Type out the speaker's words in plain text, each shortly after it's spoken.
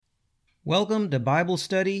Welcome to Bible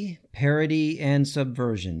Study, Parody, and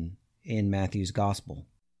Subversion in Matthew's Gospel.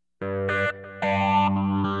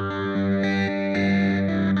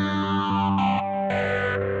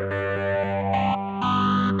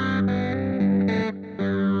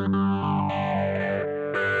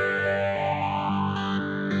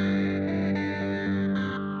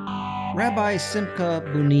 Rabbi Simcha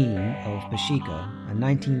Bunim of Pashika, a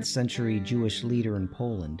 19th century Jewish leader in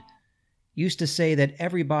Poland, used to say that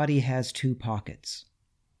everybody has two pockets.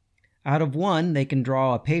 Out of one, they can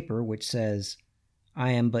draw a paper which says,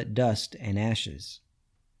 "I am but dust and ashes."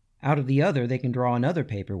 Out of the other, they can draw another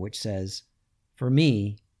paper which says, "For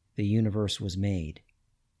me, the universe was made."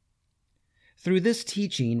 Through this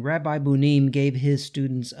teaching, Rabbi Bunim gave his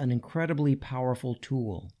students an incredibly powerful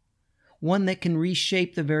tool, one that can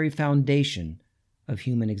reshape the very foundation of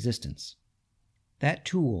human existence. That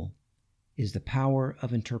tool is the power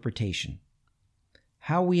of interpretation.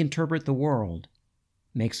 How we interpret the world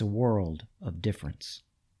makes a world of difference.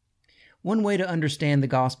 One way to understand the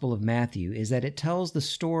Gospel of Matthew is that it tells the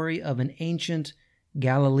story of an ancient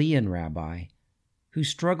Galilean rabbi who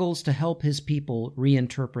struggles to help his people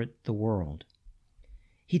reinterpret the world.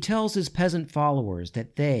 He tells his peasant followers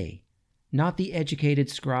that they, not the educated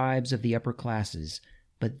scribes of the upper classes,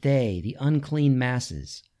 but they, the unclean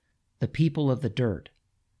masses, the people of the dirt,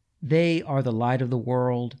 they are the light of the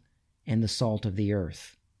world and the salt of the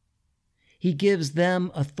earth. He gives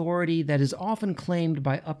them authority that is often claimed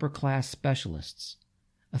by upper-class specialists,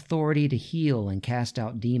 authority to heal and cast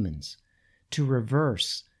out demons, to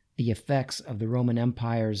reverse the effects of the Roman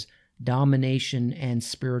Empire's domination and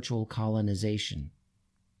spiritual colonization.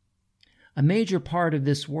 A major part of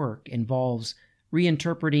this work involves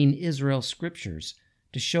reinterpreting Israel's scriptures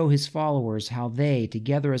to show his followers how they,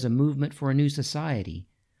 together as a movement for a new society,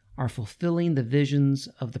 are fulfilling the visions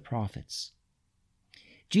of the prophets.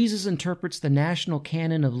 Jesus interprets the national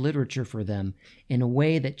canon of literature for them in a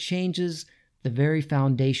way that changes the very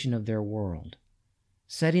foundation of their world,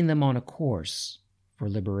 setting them on a course for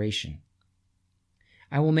liberation.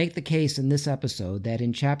 I will make the case in this episode that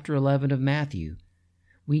in chapter 11 of Matthew,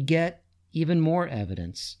 we get even more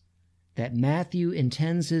evidence that Matthew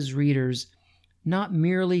intends his readers not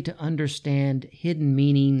merely to understand hidden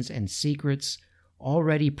meanings and secrets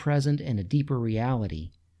already present in a deeper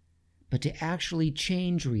reality, but to actually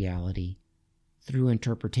change reality through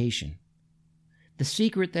interpretation. The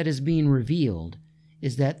secret that is being revealed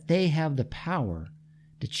is that they have the power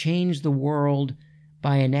to change the world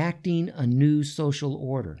by enacting a new social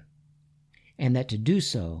order, and that to do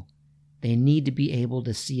so, they need to be able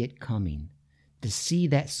to see it coming, to see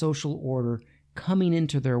that social order coming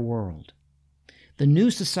into their world. The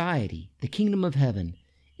new society, the kingdom of heaven,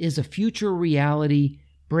 is a future reality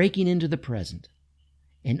breaking into the present,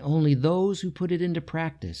 and only those who put it into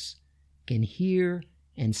practice can hear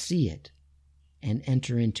and see it and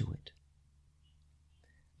enter into it.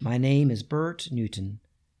 My name is Bert Newton,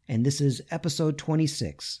 and this is episode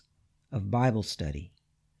 26 of Bible Study,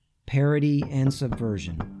 Parody and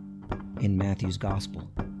Subversion in Matthew's Gospel.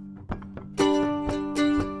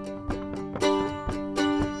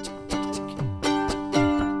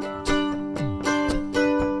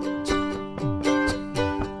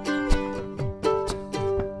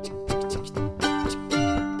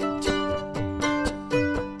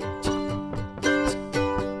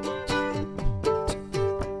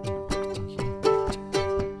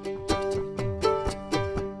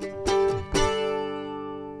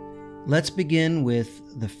 Let's begin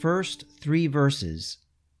with the first 3 verses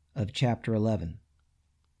of chapter 11.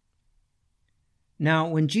 Now,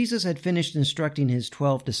 when Jesus had finished instructing his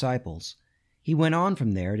 12 disciples, he went on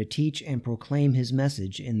from there to teach and proclaim his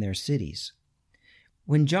message in their cities.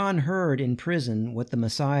 When John heard in prison what the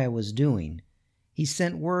Messiah was doing, he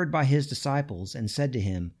sent word by his disciples and said to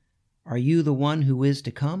him, "Are you the one who is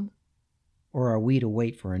to come, or are we to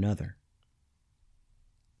wait for another?"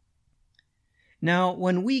 Now,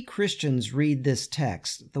 when we Christians read this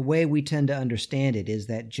text, the way we tend to understand it is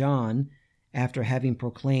that John, after having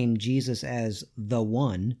proclaimed Jesus as the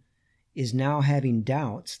one, is now having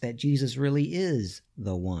doubts that Jesus really is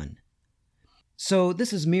the one. So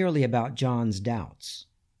this is merely about John's doubts.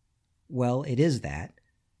 Well, it is that,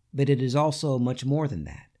 but it is also much more than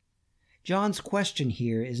that. John's question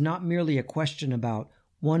here is not merely a question about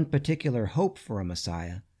one particular hope for a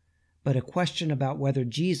Messiah, but a question about whether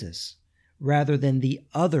Jesus, rather than the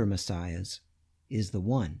other messiahs, is the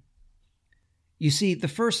one. You see, the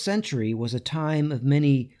first century was a time of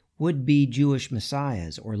many would-be Jewish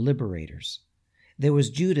messiahs or liberators. There was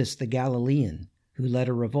Judas the Galilean, who led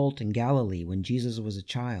a revolt in Galilee when Jesus was a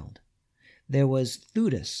child. There was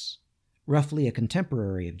Theudas, roughly a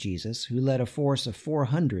contemporary of Jesus, who led a force of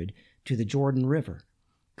 400 to the Jordan River,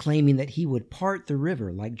 claiming that he would part the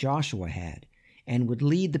river like Joshua had, and would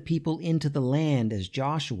lead the people into the land as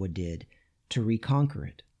Joshua did to reconquer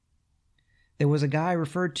it. There was a guy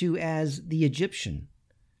referred to as the Egyptian,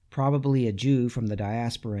 probably a Jew from the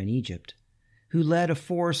diaspora in Egypt, who led a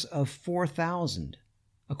force of 4,000,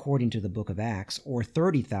 according to the book of Acts, or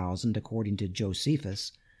 30,000 according to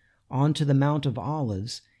Josephus, onto the Mount of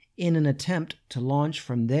Olives in an attempt to launch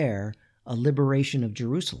from there a liberation of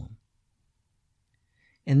Jerusalem.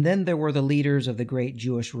 And then there were the leaders of the great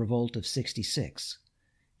Jewish revolt of 66,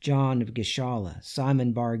 John of Gischala,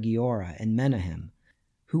 Simon bar Giora, and Menahem,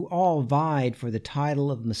 who all vied for the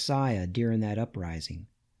title of Messiah during that uprising.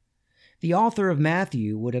 The author of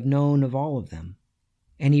Matthew would have known of all of them,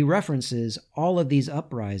 and he references all of these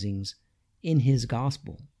uprisings in his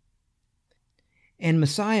gospel. And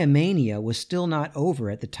Messiah mania was still not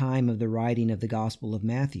over at the time of the writing of the Gospel of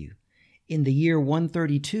Matthew. In the year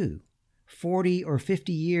 132, 40 or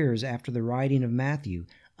 50 years after the writing of Matthew,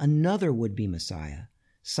 another would-be Messiah,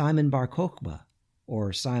 Simon bar Kokhba,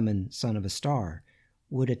 or Simon son of a star,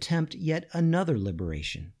 would attempt yet another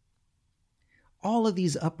liberation. All of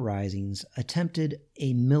these uprisings attempted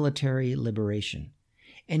a military liberation,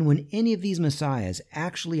 and when any of these messiahs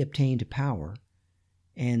actually obtained power,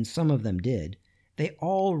 and some of them did, they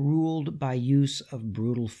all ruled by use of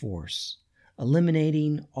brutal force,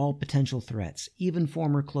 eliminating all potential threats, even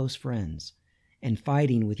former close friends, and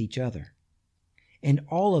fighting with each other. And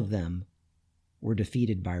all of them were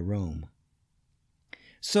defeated by Rome.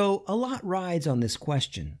 So a lot rides on this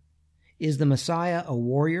question. Is the Messiah a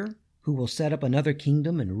warrior who will set up another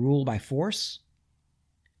kingdom and rule by force?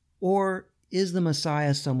 Or is the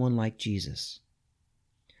Messiah someone like Jesus?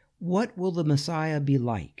 What will the Messiah be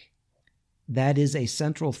like? That is a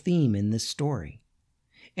central theme in this story.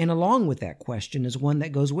 And along with that question is one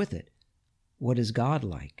that goes with it. What is God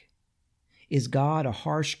like? Is God a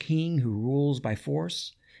harsh king who rules by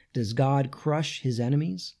force? Does God crush his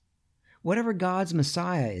enemies? Whatever God's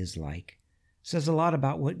Messiah is like says a lot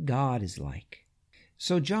about what God is like.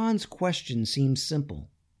 So John's question seems simple,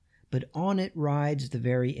 but on it rides the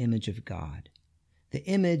very image of God, the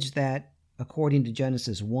image that, according to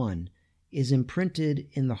Genesis 1, is imprinted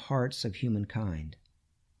in the hearts of humankind.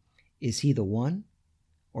 Is he the one,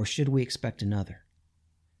 or should we expect another?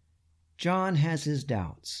 John has his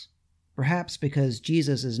doubts, perhaps because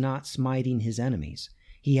Jesus is not smiting his enemies.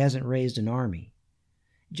 He hasn't raised an army.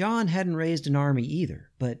 John hadn't raised an army either,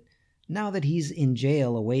 but now that he's in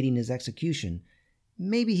jail awaiting his execution,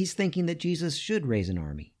 maybe he's thinking that Jesus should raise an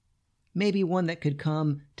army, maybe one that could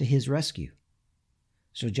come to his rescue.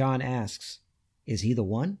 So John asks, is he the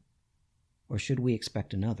one? Or should we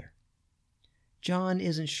expect another? John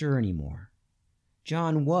isn't sure anymore.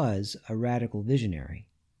 John was a radical visionary,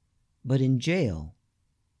 but in jail,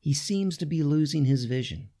 he seems to be losing his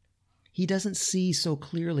vision. He doesn't see so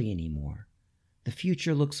clearly anymore. The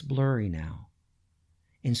future looks blurry now.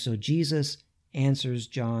 And so Jesus answers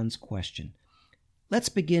John's question. Let's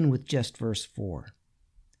begin with just verse 4.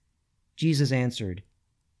 Jesus answered,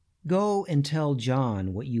 "Go and tell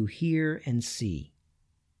John what you hear and see."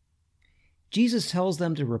 Jesus tells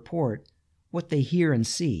them to report what they hear and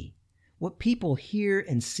see. What people hear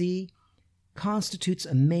and see constitutes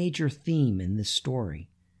a major theme in this story,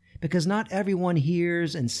 because not everyone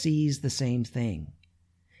hears and sees the same thing.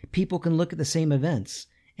 People can look at the same events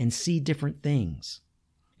and see different things.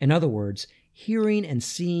 In other words, hearing and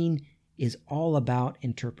seeing is all about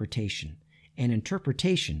interpretation, and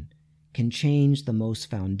interpretation can change the most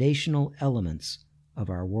foundational elements of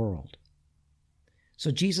our world. So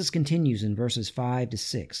Jesus continues in verses 5 to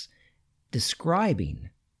 6, describing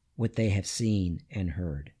what they have seen and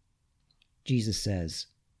heard. Jesus says,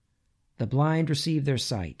 "The blind receive their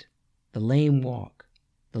sight, the lame walk,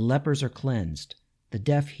 the lepers are cleansed, the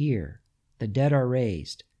deaf hear, the dead are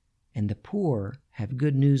raised, and the poor have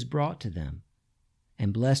good news brought to them.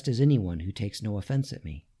 And blessed is anyone who takes no offense at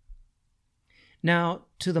me." Now,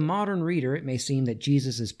 to the modern reader, it may seem that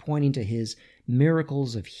Jesus is pointing to his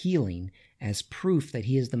miracles of healing as proof that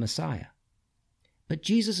he is the Messiah. But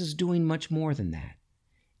Jesus is doing much more than that.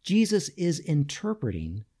 Jesus is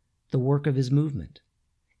interpreting the work of his movement,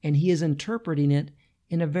 and he is interpreting it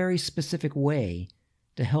in a very specific way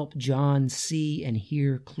to help John see and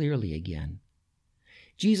hear clearly again.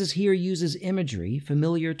 Jesus here uses imagery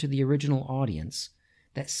familiar to the original audience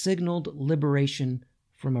that signaled liberation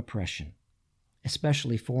from oppression,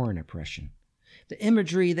 especially foreign oppression. The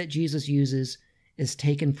imagery that Jesus uses is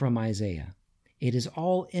taken from Isaiah. It is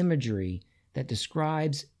all imagery that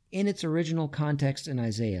describes, in its original context in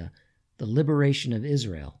Isaiah, the liberation of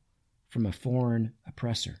Israel from a foreign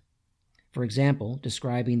oppressor. For example,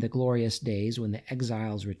 describing the glorious days when the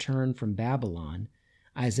exiles returned from Babylon,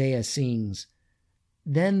 Isaiah sings,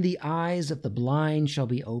 "Then the eyes of the blind shall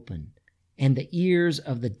be opened, and the ears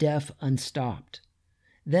of the deaf unstopped.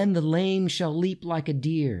 Then the lame shall leap like a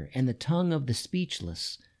deer, and the tongue of the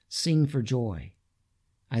speechless sing for joy."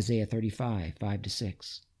 Isaiah 35,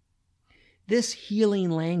 5-6. This healing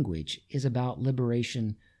language is about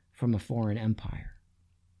liberation from a foreign empire.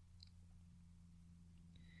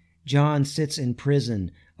 John sits in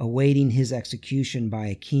prison awaiting his execution by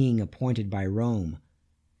a king appointed by Rome.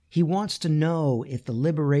 He wants to know if the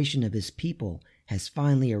liberation of his people has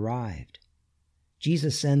finally arrived.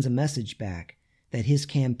 Jesus sends a message back that his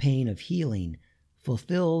campaign of healing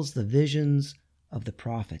fulfills the visions of the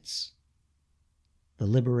prophets. The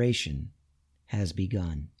liberation has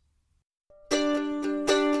begun.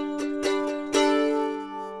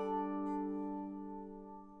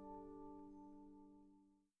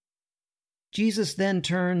 Jesus then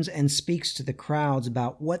turns and speaks to the crowds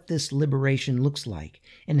about what this liberation looks like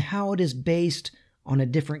and how it is based on a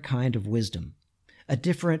different kind of wisdom, a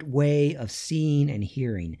different way of seeing and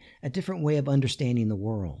hearing, a different way of understanding the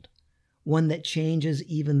world, one that changes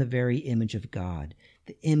even the very image of God,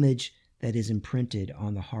 the image that is imprinted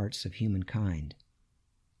on the hearts of humankind.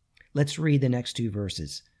 Let's read the next two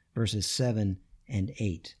verses, verses 7 and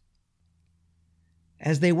 8.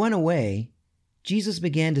 As they went away, Jesus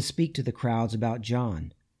began to speak to the crowds about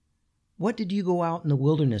John. "What did you go out in the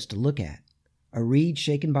wilderness to look at? A reed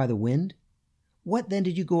shaken by the wind? What then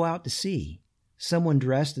did you go out to see? Someone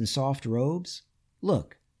dressed in soft robes?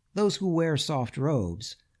 Look, those who wear soft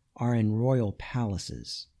robes are in royal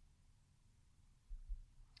palaces."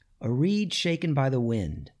 A reed shaken by the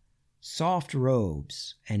wind, soft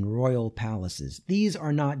robes, and royal palaces. These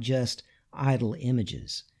are not just idle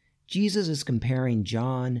images. Jesus is comparing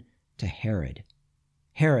John to Herod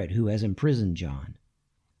who has imprisoned John.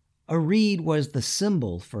 A reed was the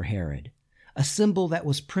symbol for Herod, a symbol that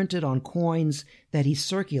was printed on coins that he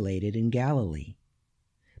circulated in Galilee.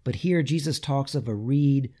 But here Jesus talks of a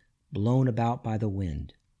reed blown about by the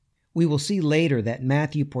wind. We will see later that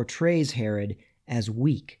Matthew portrays Herod as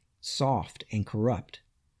weak, soft, and corrupt.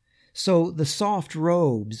 So the soft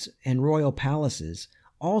robes and royal palaces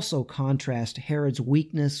also contrast Herod's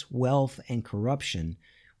weakness, wealth, and corruption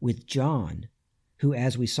with John, who,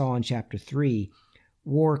 as we saw in chapter 3,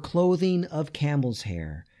 wore clothing of camel's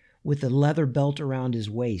hair, with a leather belt around his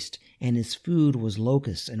waist, and his food was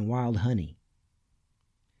locusts and wild honey.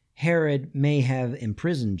 Herod may have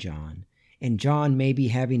imprisoned John, and John may be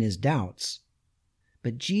having his doubts,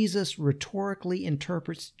 but Jesus rhetorically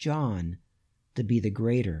interprets John to be the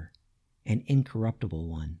greater and incorruptible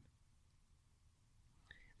one.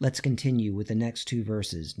 Let's continue with the next two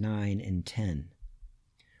verses, 9 and 10.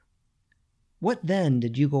 "What then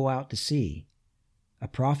did you go out to see? A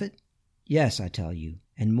prophet? Yes, I tell you,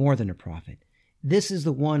 and more than a prophet. This is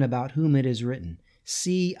the one about whom it is written,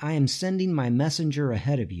 'See, I am sending my messenger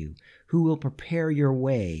ahead of you, who will prepare your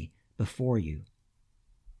way before you.'"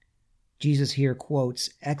 Jesus here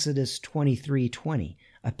quotes Exodus 23:20,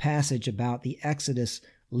 a passage about the Exodus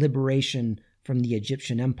liberation from the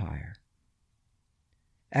Egyptian Empire.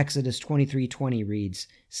 Exodus 23:20 reads,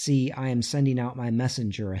 "See, I am sending out my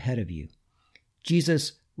messenger ahead of you."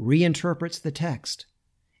 Jesus reinterprets the text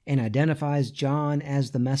and identifies John as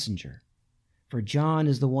the messenger, for John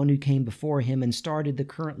is the one who came before him and started the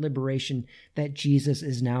current liberation that Jesus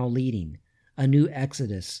is now leading, a new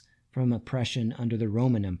exodus from oppression under the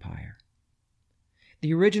Roman Empire.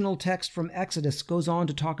 The original text from Exodus goes on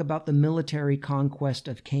to talk about the military conquest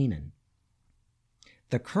of Canaan.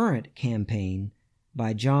 The current campaign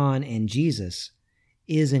by John and Jesus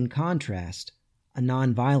is, in contrast, a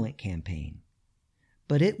nonviolent campaign.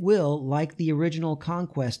 But it will, like the original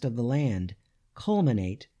conquest of the land,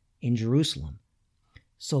 culminate in Jerusalem.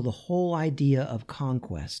 So the whole idea of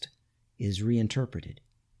conquest is reinterpreted.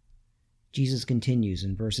 Jesus continues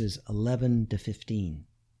in verses 11-15.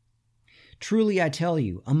 "Truly I tell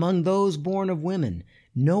you, among those born of women,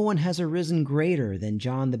 no one has arisen greater than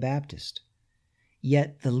John the Baptist.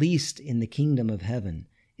 Yet the least in the kingdom of heaven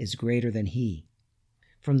is greater than he.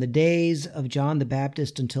 From the days of John the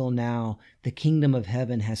Baptist until now, the kingdom of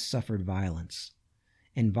heaven has suffered violence,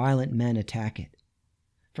 and violent men attack it.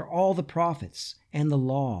 For all the prophets and the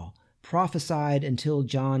law prophesied until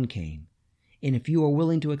John came, and if you are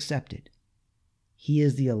willing to accept it, he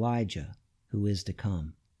is the Elijah who is to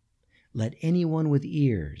come. Let anyone with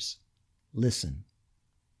ears listen."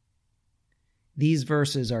 These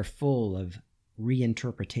verses are full of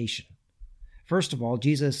reinterpretation. First of all,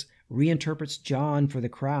 Jesus reinterprets John for the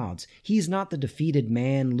crowds. He's not the defeated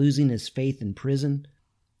man losing his faith in prison,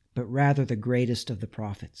 but rather the greatest of the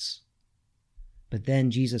prophets. But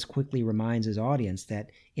then Jesus quickly reminds his audience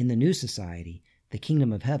that in the new society, the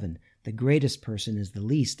kingdom of heaven, the greatest person is the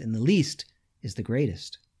least, and the least is the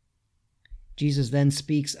greatest. Jesus then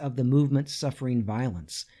speaks of the movement suffering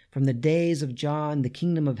violence. From the days of John, the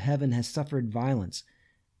kingdom of heaven has suffered violence.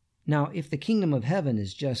 Now, if the kingdom of heaven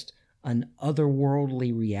is just an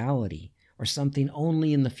otherworldly reality or something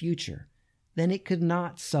only in the future, then it could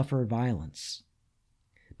not suffer violence.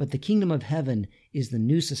 But the kingdom of heaven is the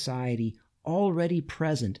new society already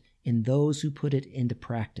present in those who put it into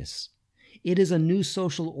practice. It is a new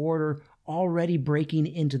social order already breaking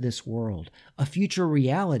into this world, a future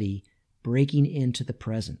reality breaking into the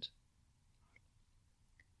present.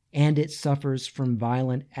 And it suffers from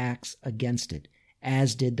violent acts against it,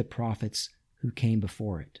 as did the prophets who came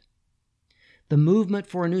before it. The movement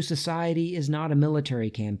for a new society is not a military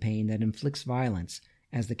campaign that inflicts violence,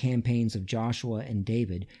 as the campaigns of Joshua and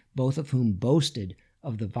David, both of whom boasted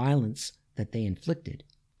of the violence that they inflicted.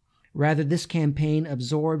 Rather, this campaign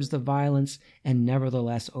absorbs the violence and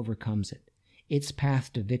nevertheless overcomes it. Its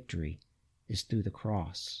path to victory is through the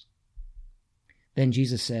cross. Then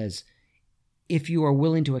Jesus says, "If you are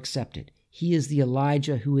willing to accept it, he is the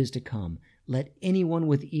Elijah who is to come. Let anyone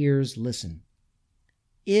with ears listen."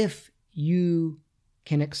 If you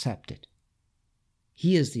can accept it,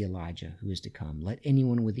 he is the Elijah who is to come. Let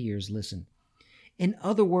anyone with ears listen. In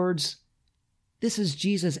other words, this is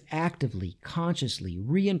Jesus actively, consciously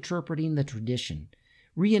reinterpreting the tradition,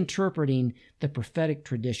 reinterpreting the prophetic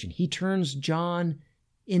tradition. He turns John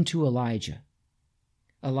into Elijah.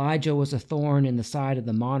 Elijah was a thorn in the side of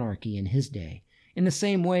the monarchy in his day. In the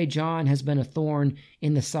same way, John has been a thorn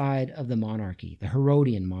in the side of the monarchy, the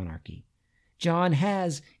Herodian monarchy. John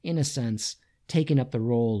has, in a sense, taken up the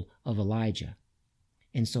role of Elijah.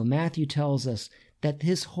 And so Matthew tells us that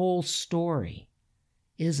his whole story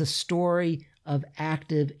is a story of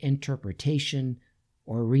active interpretation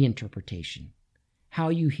or reinterpretation. How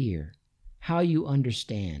you hear, how you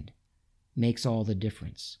understand makes all the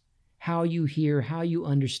difference. How you hear, how you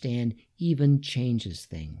understand even changes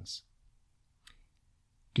things.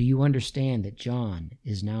 Do you understand that John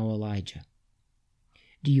is now Elijah?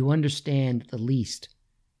 Do you understand that the least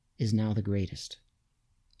is now the greatest?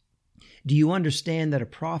 Do you understand that a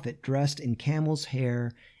prophet dressed in camel's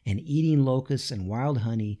hair and eating locusts and wild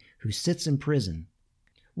honey who sits in prison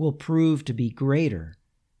will prove to be greater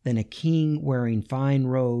than a king wearing fine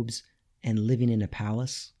robes and living in a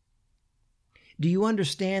palace? Do you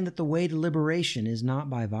understand that the way to liberation is not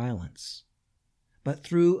by violence, but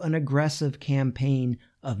through an aggressive campaign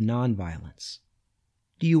of nonviolence?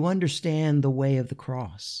 Do you understand the way of the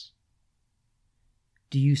cross?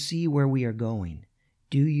 Do you see where we are going?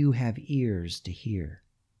 Do you have ears to hear?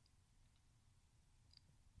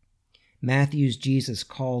 Matthew's Jesus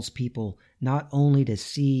calls people not only to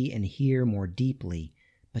see and hear more deeply,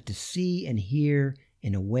 but to see and hear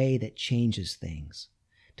in a way that changes things,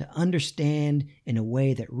 to understand in a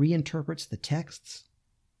way that reinterprets the texts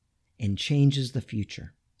and changes the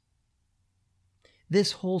future.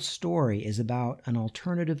 This whole story is about an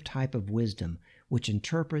alternative type of wisdom which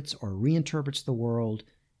interprets or reinterprets the world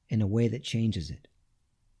in a way that changes it.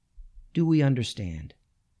 Do we understand?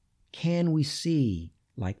 Can we see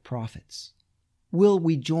like prophets? Will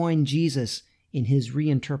we join Jesus in his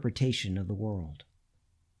reinterpretation of the world?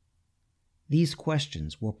 These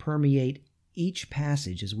questions will permeate each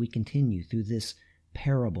passage as we continue through this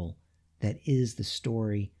parable that is the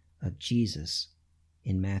story of Jesus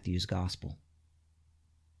in Matthew's Gospel.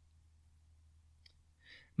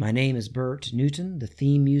 My name is Bert Newton. The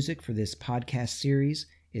theme music for this podcast series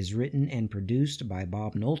is written and produced by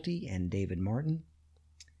Bob Nolte and David Martin.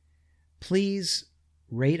 Please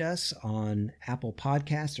rate us on Apple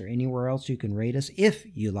Podcasts or anywhere else you can rate us if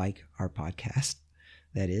you like our podcast,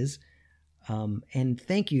 that is. And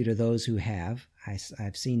thank you to those who have.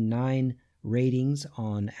 I've seen 9 ratings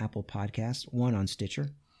on Apple Podcasts, 1 on Stitcher,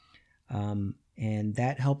 and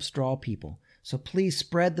that helps draw people. So please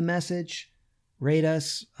spread the message. Rate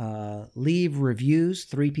us, leave reviews.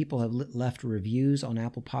 3 people have left reviews on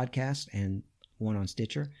Apple Podcasts and 1 on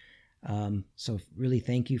Stitcher. So really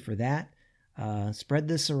thank you for that. Spread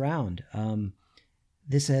this around.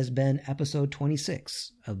 This has been episode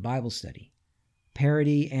 26 of Bible Study,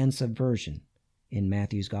 Parody and Subversion in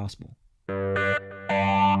Matthew's Gospel.